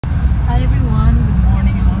Hi everyone, good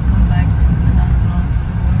morning and welcome back to another vlog.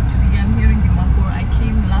 So today I'm here in Dimapur. I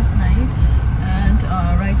came last night and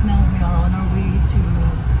right now we are on our way to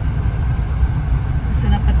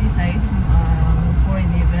Senapati side for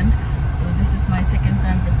an event. So this is my second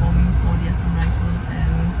time performing for the Assam Rifles,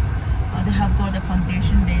 and they have got a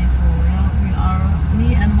foundation day. So yeah, we are,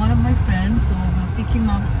 me and one of my friends, so we'll pick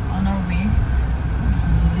him up on our way.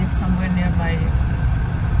 He lives somewhere nearby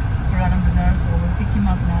Bazaar, so we'll pick him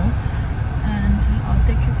up now and I'll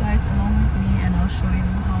take you guys along with me and I'll show you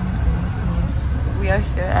how it goes. So we are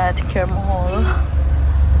here at Kermahol.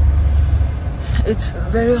 It's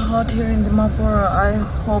very hot here in Dimapur. I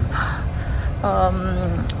hope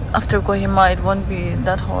after Kohima it won't be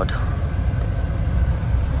that hot.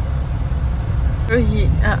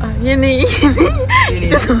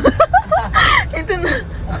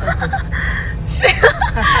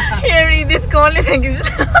 Here this call is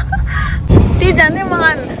ती जाने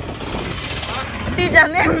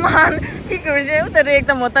मान की करे उधर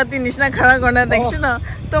एकदम होता ती निशना खड़ा करना देखो ना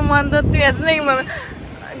तो मान तो तू ऐसे नहीं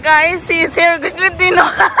guys he is here कुछ नहीं तीनों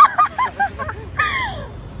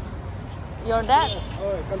your dad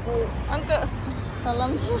uncle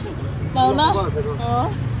salam mau na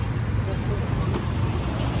oh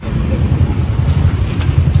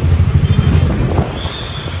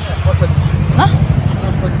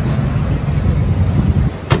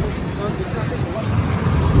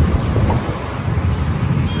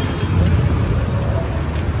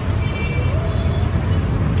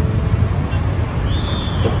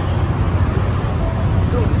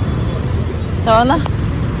चलो ना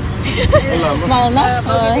मानो ना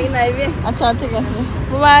अच्छा ठीक है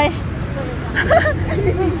बाय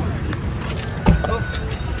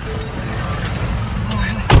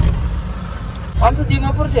हम तो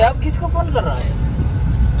दीमापुर से आप किसको फोन कर रहा है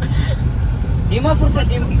दीमापुर से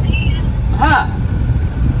हाँ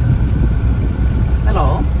हेलो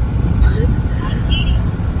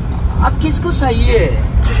आप किसको चाहिए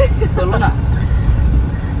बोलो ना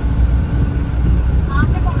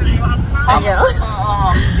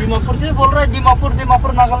दीमापुर से बोल रहा है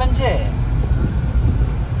दीमापुर नागालैंड से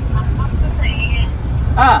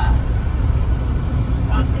हाँ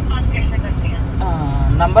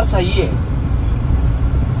नंबर सही है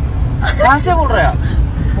कहाँ से बोल रहे हैं आप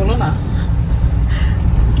बोलो ना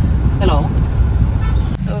hello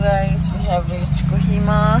So guys, we have reached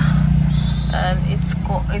Kohima and it's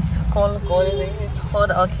called Golden. It's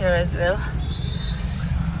hot out here as well.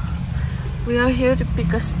 We are here to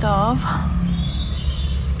pick a staff.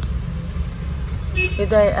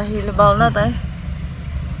 Iday ahil balna tay.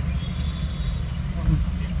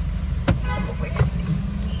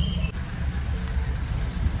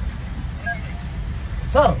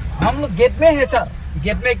 Sir हम लोग गेट में है सर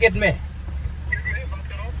गेट में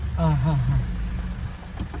हाँ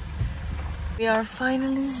We are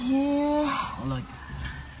finally here.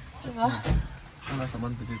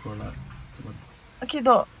 Okay,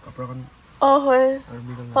 do. Oh, hoy.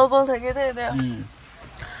 Pal thake de.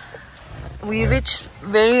 We reached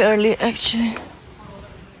very early actually.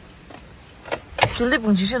 Actually,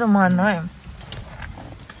 punchi se to man na hai.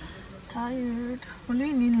 Tired.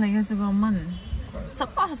 Only need lagi se go man.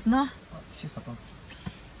 Sapa has na.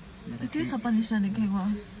 Itu sapa nisha dekhe go.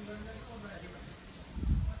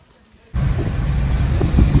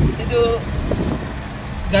 itu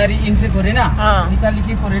गाड़ी entry करे ना निकाली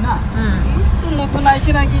की करे ना तो नतुन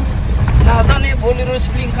आइसे ना कि ना जाने बोलेरो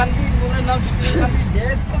स्प्रिंग खान भी बोले ना स्प्रिंग खान भी जे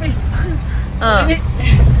तो भी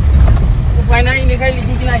उपाय ना निकाली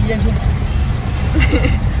लिखी कि ना ये से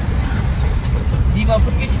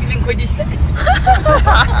दीमापुर की स्प्रिंग कोई दिसले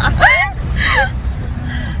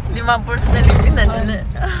Dimapur से लिखी ना जने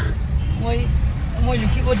moi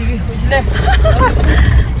लिखी को दिखी दिसले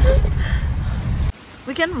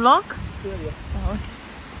We can vlog? Yeah. Oh, okay.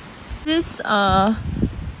 This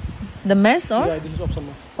the mess or? Yeah, this is Assam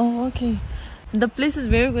mess. Oh, okay. The place is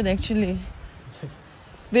very good actually.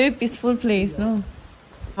 Very peaceful place, no?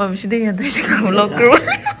 Mom, she didn't vlog crew.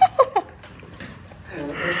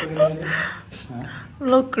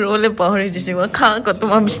 Vlog crew le pahori jishi wa kha ko to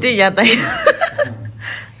mom she didn't yata hai.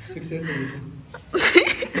 6 years.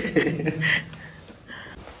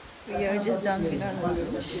 We are just done with our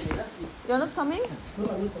lunch. You're not coming?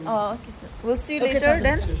 Oh, okay. We'll see you later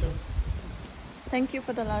then. Thank you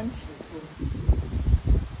for the lunch.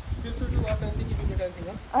 Feel free to walk anything if you need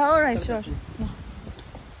anything. All right, sure. Yeah.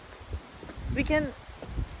 We can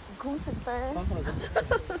घूम सकता है.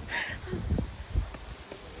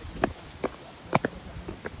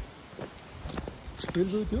 We'll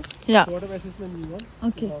do it too. Yeah. Whatever assessment you want.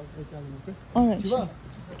 Okay. Okay. All right. Shiva,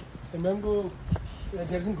 ma'am को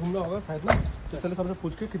direction घूमना होगा side में चलो सबसे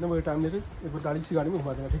पूछ के कितना बजे टाइम लेके एक बार गाड़ी में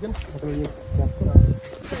घुमा देना, ठीक है ना? मतलब ये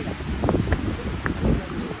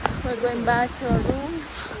we're going back to our rooms.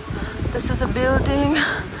 This is the building.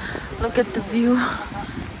 Look at the view.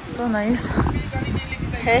 So nice.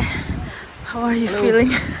 Hey, how are you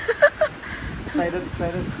feeling? Excited.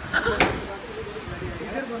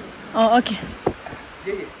 Oh, okay.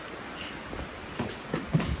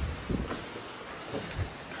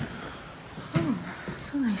 Oh,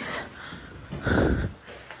 so nice.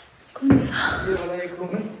 कौन सा? ये वाला एक रूम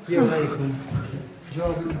है, ये वाला एक रूम जो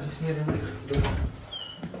आप लोग जिसमें रहना।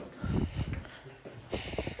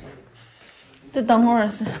 तो तंगोर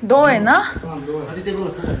से दो है ना? हाँ, दो है। अभी टेबल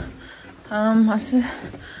है। ऐसे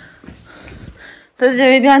तो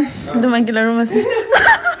जवेदियान दो मंजिला रूम है।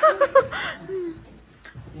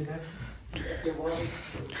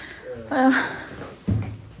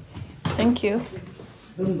 Thank you.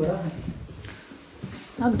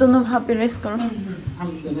 आप दोनों वहाँ पे रेस्ट करो।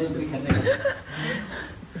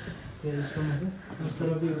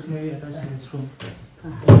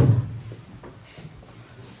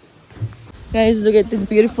 Guys, look at this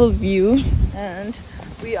beautiful view, and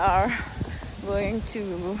we are going to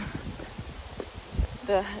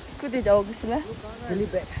the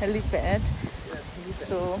helipad.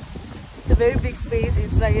 So it's a very big space.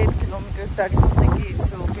 It's like 8 kilometers starting from the gate.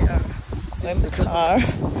 So we are in the car.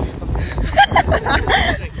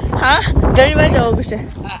 Huh? Gari bhai jaoge se.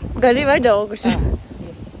 Gari bhai jaoge se.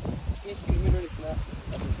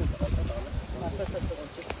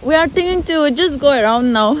 We are thinking to just go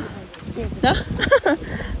around now. No?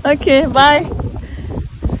 Okay, bye.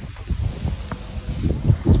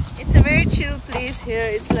 It's a very chill place here.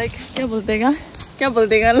 It's like क्या बोलते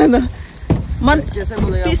हैं ना मन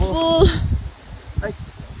peaceful. Like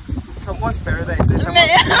someone's paradise.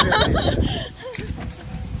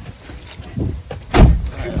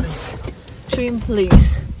 Dream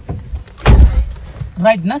place.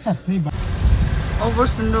 Right, na sir? Over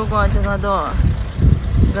सुंदर को जगह दो.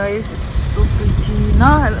 Guys, it's so pretty. Na,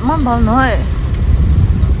 man भाव ना है.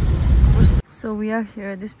 So we are here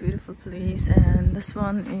at this beautiful place, and this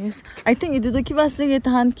one is. I think itu tu kipas ni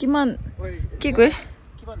kita han kiman. Kikwe?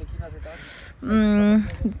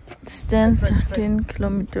 Distance 10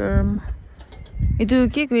 kilometer. Itu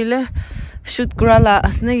kikwe le shoot kurala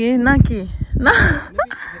asne ye na ki na.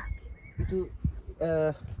 Itu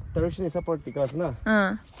direction is support because na.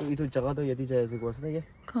 तो itu जगह तो यदि जाए ऐसे कुछ नहीं है.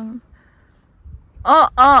 कौन? Oh.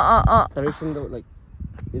 Direction तो like.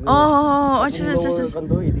 Oh, अच्छा.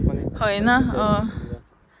 है ना.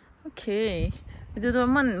 Okay. itu tu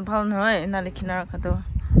man भाव ना है ना लेकिन ना रखा तो.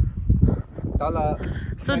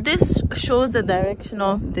 So this shows the direction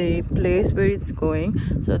of the place where it's going.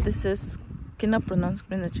 So this is kina pronounce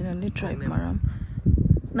करना चाहिए try मारा.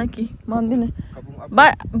 ना की मान दिन.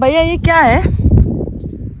 भैया ये क्या है?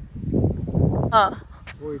 हाँ.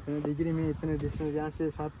 वो इतने डिग्री में इतने डिस्टेंस यहाँ से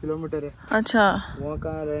 7 किलोमीटर है. अच्छा. वहाँ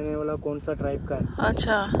कहाँ रहने वाला कौन सा ट्राइब का है?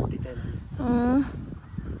 अच्छा. 2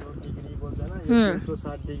 डिग्री बोलते हैं ना, ये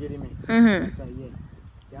 360 डिग्री में. ये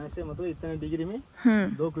यहाँ से मतलब इतने डिग्री में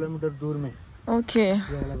 2 किलोमीटर दूर में. ओके. ये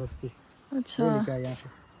वाला बस्ती. अच्छा. लिखा है यहाँ से.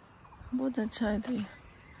 बहुत अच्छा है तो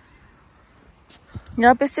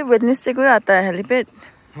यहाँ पे सिर्फ वेडनेसडे को आता है हेलीपैड.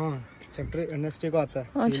 हाँ, चैप्टर वेडनेसडे को आता है.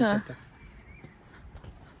 अच्छा.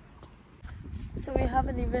 So we have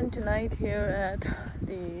an event tonight here at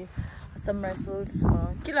the Assam Rifles.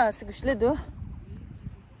 Kila se kuch le do?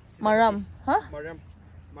 Mariam, huh?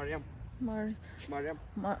 Mariam.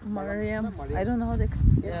 I don't know how to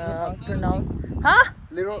pronounce. Huh?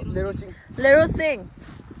 Lero Singh.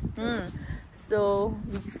 So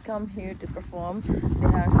we've come here to perform. They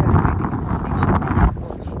are celebrating Foundation Day. So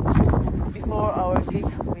before our gig,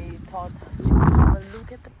 we thought to have a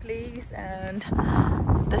look at the place, and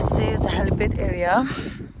this is the helipad area.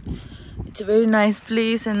 It's a very nice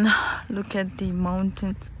place, and look at the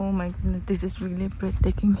mountains. Oh my goodness, this is really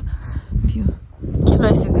breathtaking view.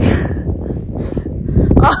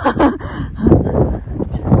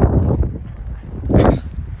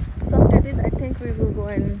 So after this, I think we will go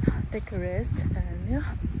and take a rest, and yeah.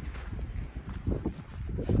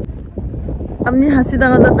 अपनी हंसी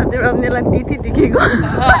दाना तो ताते अपने लगती थी दिखेगा.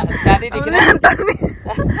 दादी दिखना.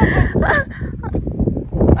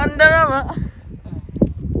 अंदर आवा.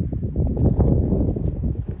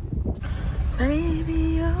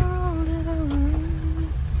 Baby, all alone.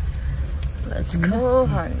 Let's go,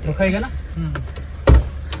 honey. तो खाएगा ना?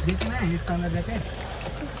 देखना है इसका अंदर जाके.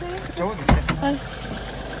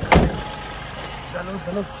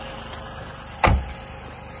 चलो.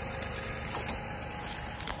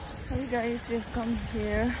 Hey guys, we've come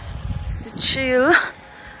here to chill.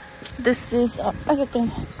 This is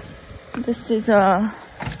This is a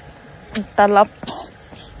talab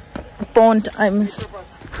pond. I'm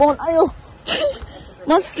pond. Ayo,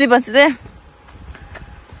 man sleep as there.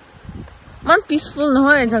 Man peaceful no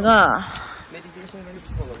hai jaga.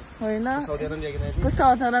 Hoy na.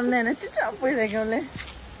 Saudharam ne na chucha poi regole.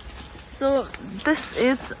 So this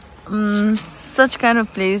is such kind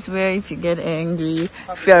of place where if you get angry,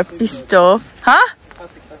 if you are pissed off, huh?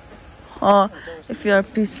 Or if you are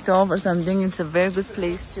pissed off or something, it's a very good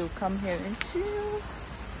place to come here and chill.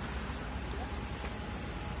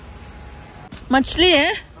 मछली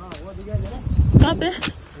है? कहाँ पे?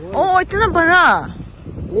 ओह इतना बड़ा?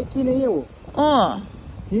 एक ही नहीं है वो। ओह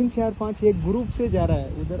 3 4 5 एक ग्रुप से जा रहा है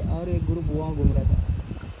उधर और एक ग्रुप वहाँ घूम रहा था।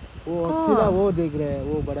 वो अकेला वो देख रहे हैं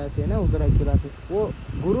वो बड़ा से ना उधर अकेला से वो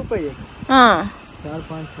ग्रुप है ये। हाँ 4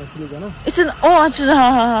 5 मछली का ना। इतना ओह अच्छा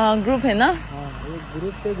हाँ ग्रुप है ना? हाँ एक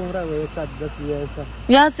ग्रुप से घूम रहा है एक साथ 10 ये ऐसा।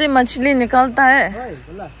 यहाँ से मछली निकलता है?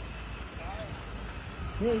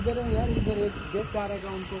 ये इधर है यार इधर एक गेस्ट आ रहा है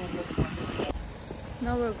उनको मतलब।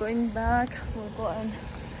 Now we're going back. We'll go and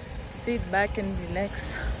sit back and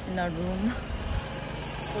relax in our room.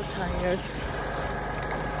 So tired.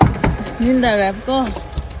 Ninda rap ko?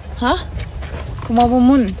 Huh?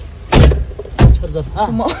 Kumabumun.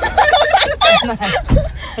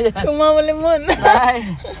 Kumabulimun.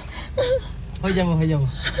 हो जाओ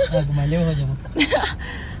घुमाले हो जाओ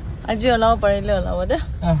आज ओलाव परेले ओलाव दे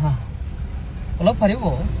हां ओलाव परेबो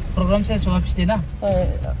प्रोग्राम से सब स्टे ना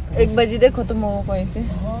 1 बजे दे खत्म हो पैसे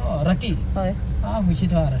राती हाय हां हुइछि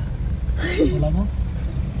त आरा ओलाव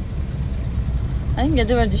आई गेट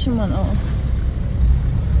द डिशन मन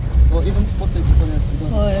वो इवन स्पॉट तो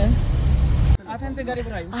हाय आठन पे गाड़ी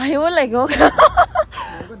पर आई आयो लगो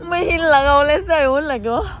मैं हिल लगावले से आयो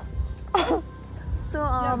लगो So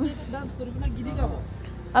डांस करू ना गिरी गाबो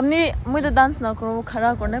हमने मुझे डांस ना करो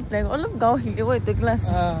खड़ा करने प्ले और लोग गाओ हिल वो इतने क्लास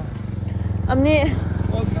हमने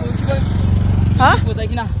हाँ हो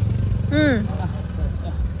जाएगी ना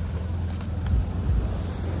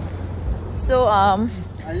So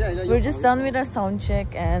we're just done with our sound check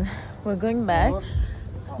and we're going back.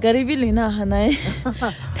 गरीबी लेना है ना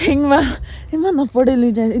थिंग में इतना ना पढ़े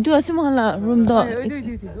ले जाए इधर ऐसे माला रूम दो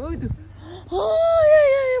oh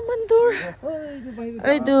yeah Mandur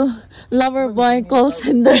right to lover boy call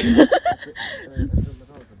center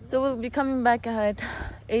so we'll be coming back at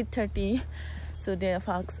 8:30 so they have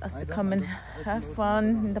asked us to come and have fun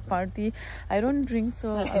in the party. I don't drink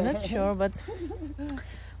so I'm not sure but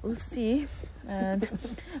we'll see and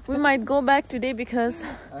we might go back today because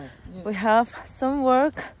we have some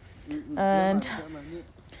work and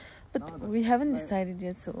but we haven't decided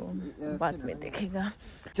yet so बाद में देखेगा.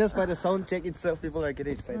 Just by the sound check itself, people are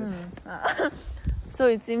getting excited. So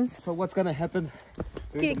it seems. So what's gonna happen?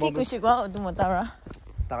 Ki kushi ko du matara.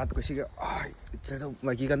 Takat kushi ka. Ay, so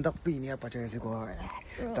magi gandak pi niya pa chaya ko.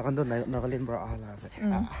 Takan do nagalin bra ala sa.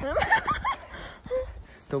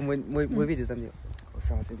 To mo video tam yo.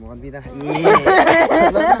 Sa se mo kan bida.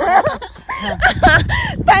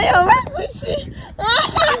 Tayo ba kushi.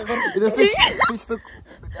 Ito switch to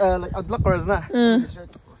like unblockers na.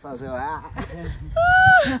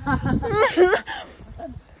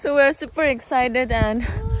 So we're super excited and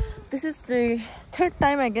this is the 3rd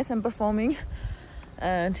time I guess I'm performing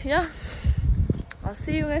and yeah I'll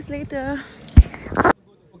see you guys later.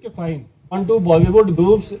 Okay, fine. On to Bollywood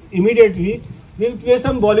grooves immediately. We'll play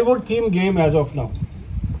some Bollywood theme game as of now.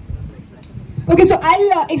 Okay, so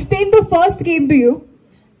I'll explain the first game to you.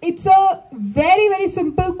 It's a very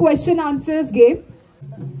simple question answers game.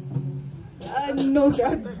 No sir,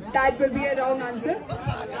 that will be a wrong answer.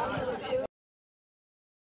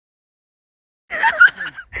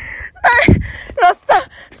 Rasta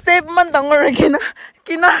step man dangor kina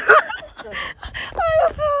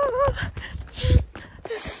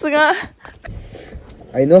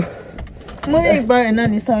I know. Mo ek bar na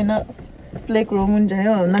ni sa na playground mun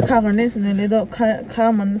jayo na kha karne sune le do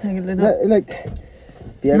kha man thagile do like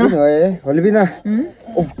piano hoye holbi na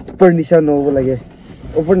upar nisha no lage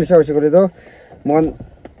upar nisha hoise kore do mon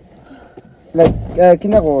like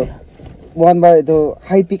kina ko one bar to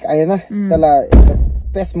high peak aya na tala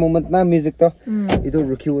best moment na music to ito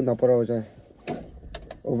rukhiu na paro ho jaye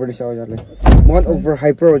over nisha ho jale mon over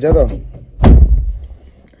hyper ho ja do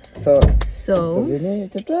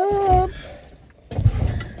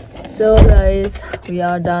so guys we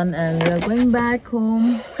are done and we are going back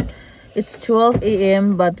home. It's 12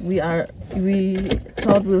 a.m. but we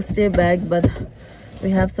thought we'll stay back but we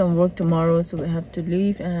have some work tomorrow so we have to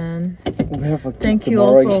leave and thank you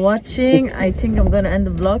all for watching. I think I'm gonna end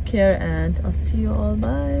the vlog here and I'll see you all.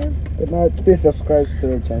 Bye. Good night. Please subscribe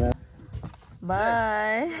to our channel.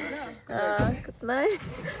 Bye. Good night.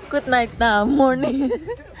 Good night now. Morning.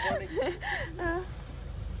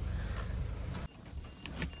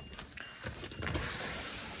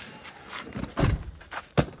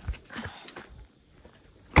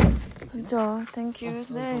 Thank you.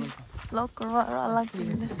 Locker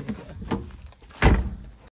lagi.